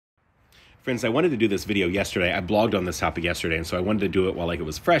Friends, I wanted to do this video yesterday. I blogged on this topic yesterday, and so I wanted to do it while it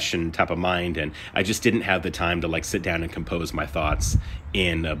was fresh and top of mind, and I just didn't have the time to sit down and compose my thoughts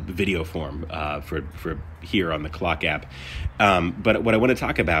in a video form for here on the Clock app. But what I want to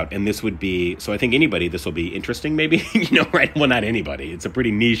talk about, and this would be, so I think this will be interesting maybe, right? Well, not anybody. It's a pretty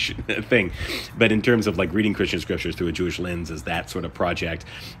niche thing. But in terms of reading Christian scriptures through a Jewish lens is that sort of project.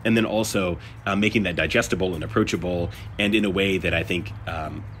 And then also making that digestible and approachable and in a way that I think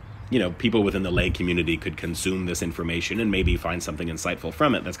people within the lay community could consume this information and maybe find something insightful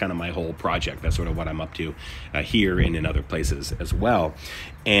from it. That's kind of my whole project. That's sort of what I'm up to here and in other places as well.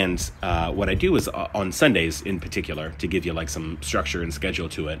 And what I do is on Sundays in particular, to give you some structure and schedule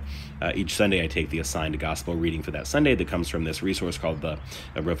to it, each Sunday I take the assigned gospel reading for that Sunday that comes from this resource called the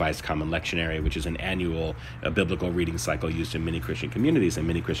Revised Common Lectionary, which is an annual biblical reading cycle used in many Christian communities. And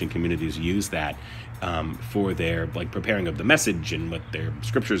many Christian communities use that for their preparing of the message and what their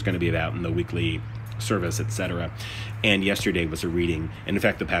scripture is going to be about in the weekly service, etc. And yesterday was a reading, and in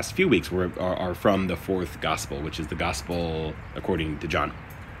fact the past few weeks are from the fourth gospel, which is the gospel according to John.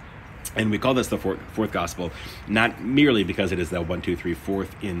 And we call this the fourth gospel, not merely because it is the 1, 2, 3,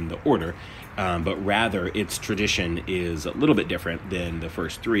 fourth in the order, but rather its tradition is a little bit different than the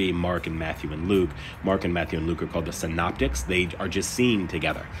first three, Mark and Matthew and Luke. Mark and Matthew and Luke are called the synoptics. They are just seen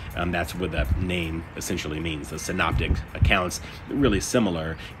together. That's what that name essentially means. The synoptic accounts really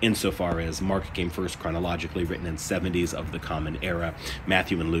similar insofar as Mark came first chronologically, written in 70s of the Common Era.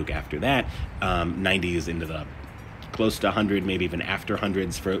 Matthew and Luke after that, 90s into the close to 100, maybe even after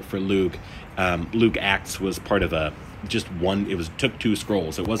hundreds for Luke. Luke Acts was part of took 2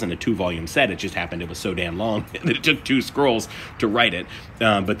 scrolls. It wasn't a 2-volume set. It just happened it was so damn long that it took 2 scrolls to write it.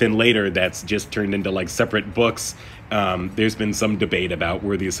 But then later that's just turned into separate books. There's been some debate about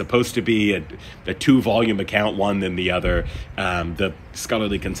were these supposed to be a 2-volume account, one than the other. The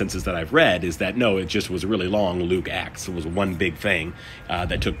scholarly consensus that I've read is that no, it just was really long. Luke Acts was one big thing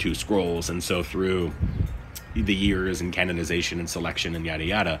that took 2 scrolls. And so through the years and canonization and selection and yada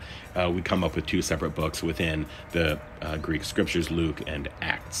yada, we come up with 2 separate books within the Greek scriptures, Luke and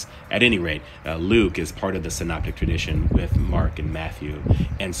Acts. At any rate, Luke is part of the synoptic tradition with Mark and Matthew,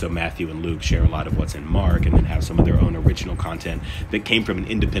 and so Matthew and Luke share a lot of what's in Mark and then have some of their own original content that came from an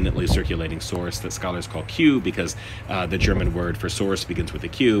independently circulating source that scholars call Q, because the German word for source begins with a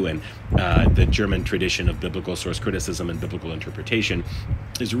Q, and the German tradition of biblical source criticism and biblical interpretation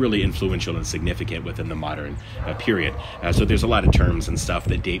is really influential and significant within the modern period. So there's a lot of terms and stuff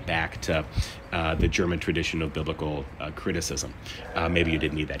that date back to the German tradition of biblical criticism. Maybe you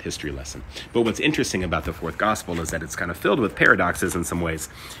didn't need that history lesson. But what's interesting about the fourth gospel is that it's kind of filled with paradoxes in some ways.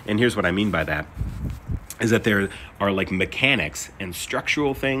 And here's what I mean by that, is that there are mechanics and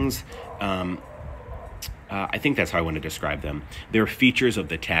structural things. I think that's how I want to describe them. There are features of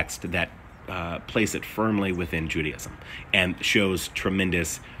the text that place it firmly within Judaism and shows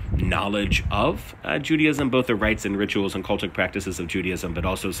tremendous knowledge of Judaism, both the rites and rituals and cultic practices of Judaism, but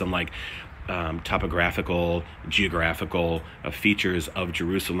also some topographical, geographical features of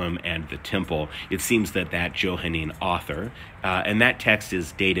Jerusalem and the temple. It seems that Johannine author, and that text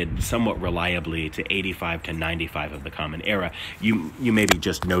is dated somewhat reliably to 85 to 95 of the Common Era. You maybe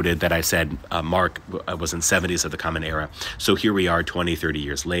just noted that I said Mark was in 70s of the Common Era. So here we are 20, 30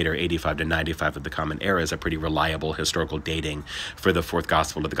 years later, 85 to 95 of the Common Era is a pretty reliable historical dating for the fourth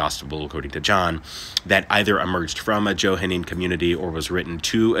gospel, of the gospel according to John, that either emerged from a Johannine community or was written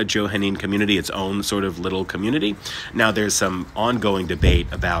to a Johannine community, its own sort of little community. Now there's some ongoing debate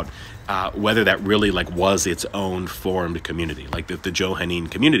about whether that really was its own formed community, that the Johannine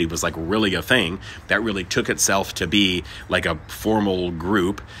community was really a thing that really took itself to be a formal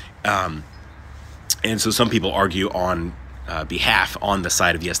group. And so some people argue on the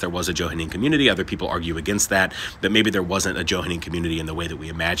side of yes, there was a Johannine community. Other people argue against that maybe there wasn't a Johannine community in the way that we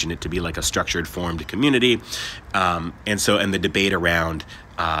imagine it to be, a structured, formed community. And the debate around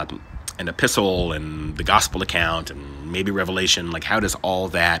an epistle and the gospel account and maybe Revelation, how does all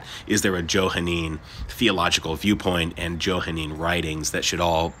that, is there a Johannine theological viewpoint and Johannine writings that should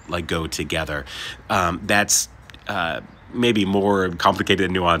all go together? That's maybe more complicated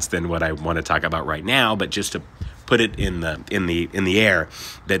and nuanced than what I want to talk about right now, but just to put it in the air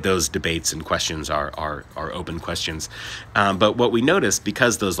that those debates and questions are open questions. But what we noticed,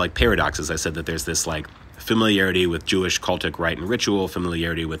 because those paradoxes, I said that there's this familiarity with Jewish cultic rite and ritual,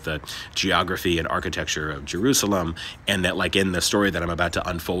 familiarity with the geography and architecture of Jerusalem, and that in the story that I'm about to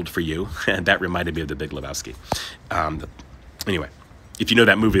unfold for you, and that reminded me of The Big Lebowski. Anyway, if you know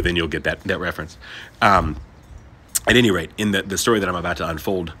that movie, then you'll get that reference. At any rate, in the story that I'm about to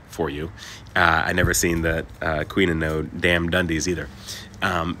unfold for you, I never seen the Queen and No Damn Dundies either.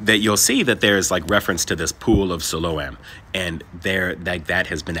 that you'll see that there's like reference to this pool of Siloam, and there that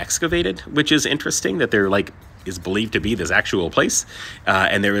has been excavated, which is interesting that there like is believed to be this actual place,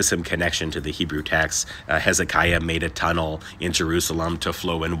 and there is some connection to the Hebrew text. Hezekiah made a tunnel in Jerusalem to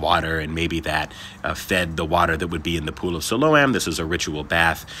flow in water, and maybe that fed the water that would be in the pool of Siloam. This is a ritual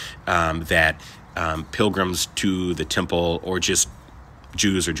bath that pilgrims to the temple, or just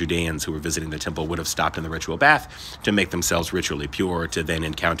Jews or Judeans who were visiting the temple, would have stopped in the ritual bath to make themselves ritually pure, to then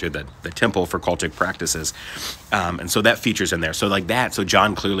encounter the temple for cultic practices. And so that features in there. So like that, so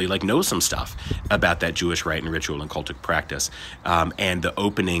John clearly like knows some stuff about that Jewish rite and ritual and cultic practice. And the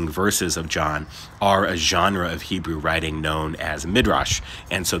opening verses of John are a genre of Hebrew writing known as midrash.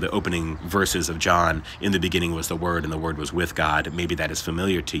 And so the opening verses of John, in the beginning was the Word, and the Word was with God. Maybe that is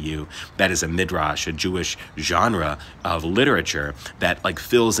familiar to you. That is a midrash, a Jewish genre of literature that like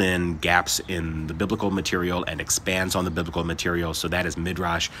fills in gaps in the biblical material and expands on the biblical material. So that is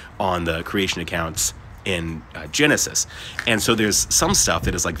midrash on the creation accounts in Genesis. And so there's some stuff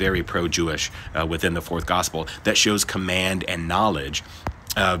that is like very pro-Jewish within the fourth gospel that shows command and knowledge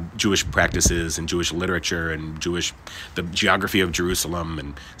of Jewish practices and Jewish literature and the geography of Jerusalem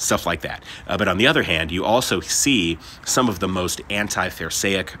and stuff like that. But on the other hand, you also see some of the most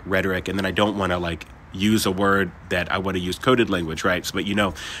anti-Pharisaic rhetoric, and then I don't want to like use a word that I want to use coded language, right? So, but you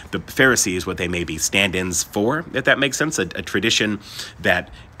know, the Pharisees, what they may be stand-ins for, if that makes sense, a tradition that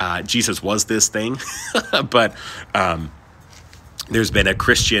Jesus was this thing, but there's been a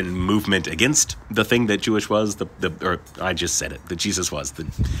Christian movement against the thing that Jewish was, or I just said it, that Jesus was.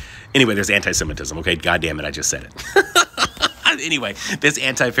 Anyway, there's anti-Semitism, okay? God damn it, I just said it. Anyway, this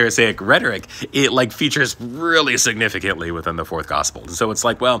anti-Pharisaic rhetoric, it like features really significantly within the fourth gospel. And so it's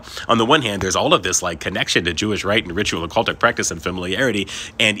like, well, on the one hand, there's all of this like connection to Jewish rite and ritual and cultic practice and familiarity,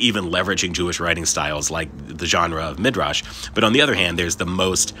 and even leveraging Jewish writing styles like the genre of midrash. But on the other hand, there's the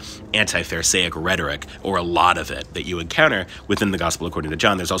most anti-Pharisaic rhetoric, or a lot of it, that you encounter within the gospel according to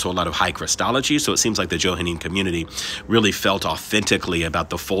John. There's also a lot of high Christology. So it seems like the Johannine community really felt authentically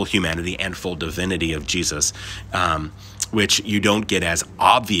about the full humanity and full divinity of Jesus, which you don't get as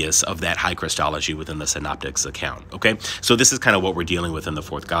obvious of that high Christology within the Synoptics account, okay? So this is kind of what we're dealing with in the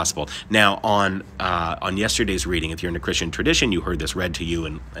fourth gospel. Now, on yesterday's reading, if you're in a Christian tradition, you heard this read to you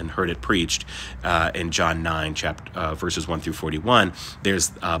and heard it preached in John 9, verses 1 through 41.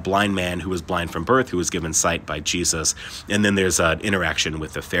 There's a blind man who was blind from birth, who was given sight by Jesus, and then there's an interaction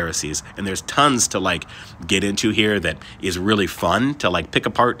with the Pharisees, and there's tons to like get into here that is really fun to like pick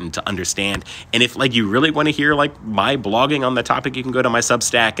apart and to understand. And if like you really want to hear like my blogging on the topic, you can go to my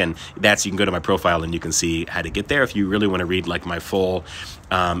Substack, and you can go to my profile and you can see how to get there. If you really want to read like my full,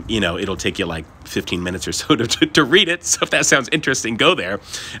 it'll take you like 15 minutes or so to read it. So if that sounds interesting, go there.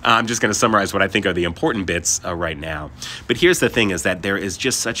 I'm just going to summarize what I think are the important bits right now. But here's the thing, is that there is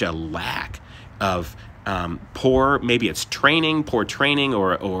just such a lack of poor training,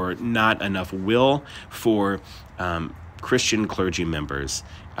 or not enough will for Christian clergy members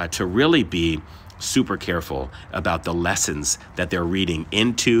to really be super careful about the lessons that they're reading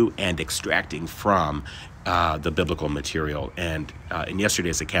into and extracting from the biblical material. And in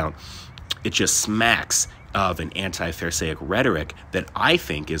yesterday's account, it just smacks of an anti-Pharisaic rhetoric that I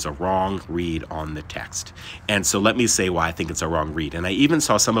think is a wrong read on the text. And so let me say why I think it's a wrong read. And I even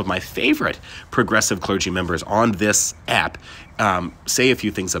saw some of my favorite progressive clergy members on this app say a few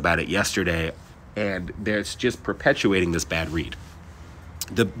things about it yesterday, and it's just perpetuating this bad read.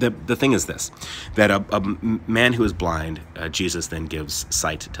 The thing is this, that a man who is blind, Jesus then gives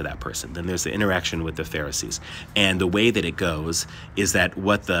sight to that person. Then there's the interaction with the Pharisees. And the way that it goes is that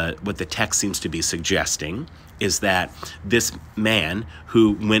what the text seems to be suggesting is that this man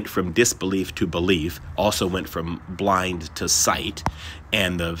who went from disbelief to belief also went from blind to sight.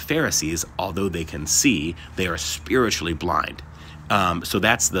 And the Pharisees, although they can see, they are spiritually blind. So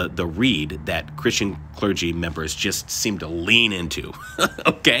that's the read that Christian clergy members just seem to lean into,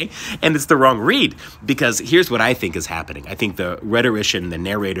 okay? And it's the wrong read, because here's what I think is happening. I think the rhetorician, the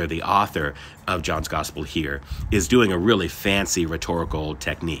narrator, the author of John's Gospel here is doing a really fancy rhetorical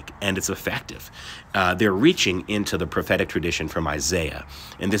technique, and it's effective. They're reaching into the prophetic tradition from Isaiah,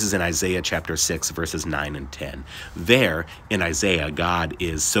 and this is in Isaiah chapter 6, verses 9 and 10. There, in Isaiah, God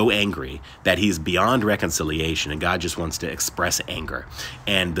is so angry that he's beyond reconciliation, and God just wants to express anger.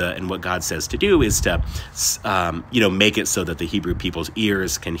 And what God says to do is to, make it so that the Hebrew people's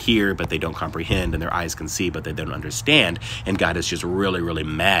ears can hear, but they don't comprehend, and their eyes can see, but they don't understand. And God is just really, really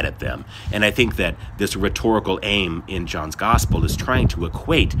mad at them. And I think that this rhetorical aim in John's Gospel is trying to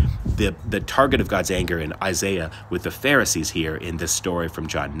equate the target of God's anger in Isaiah with the Pharisees here in this story from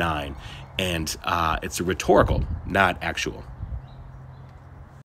John 9. And it's rhetorical, not actual.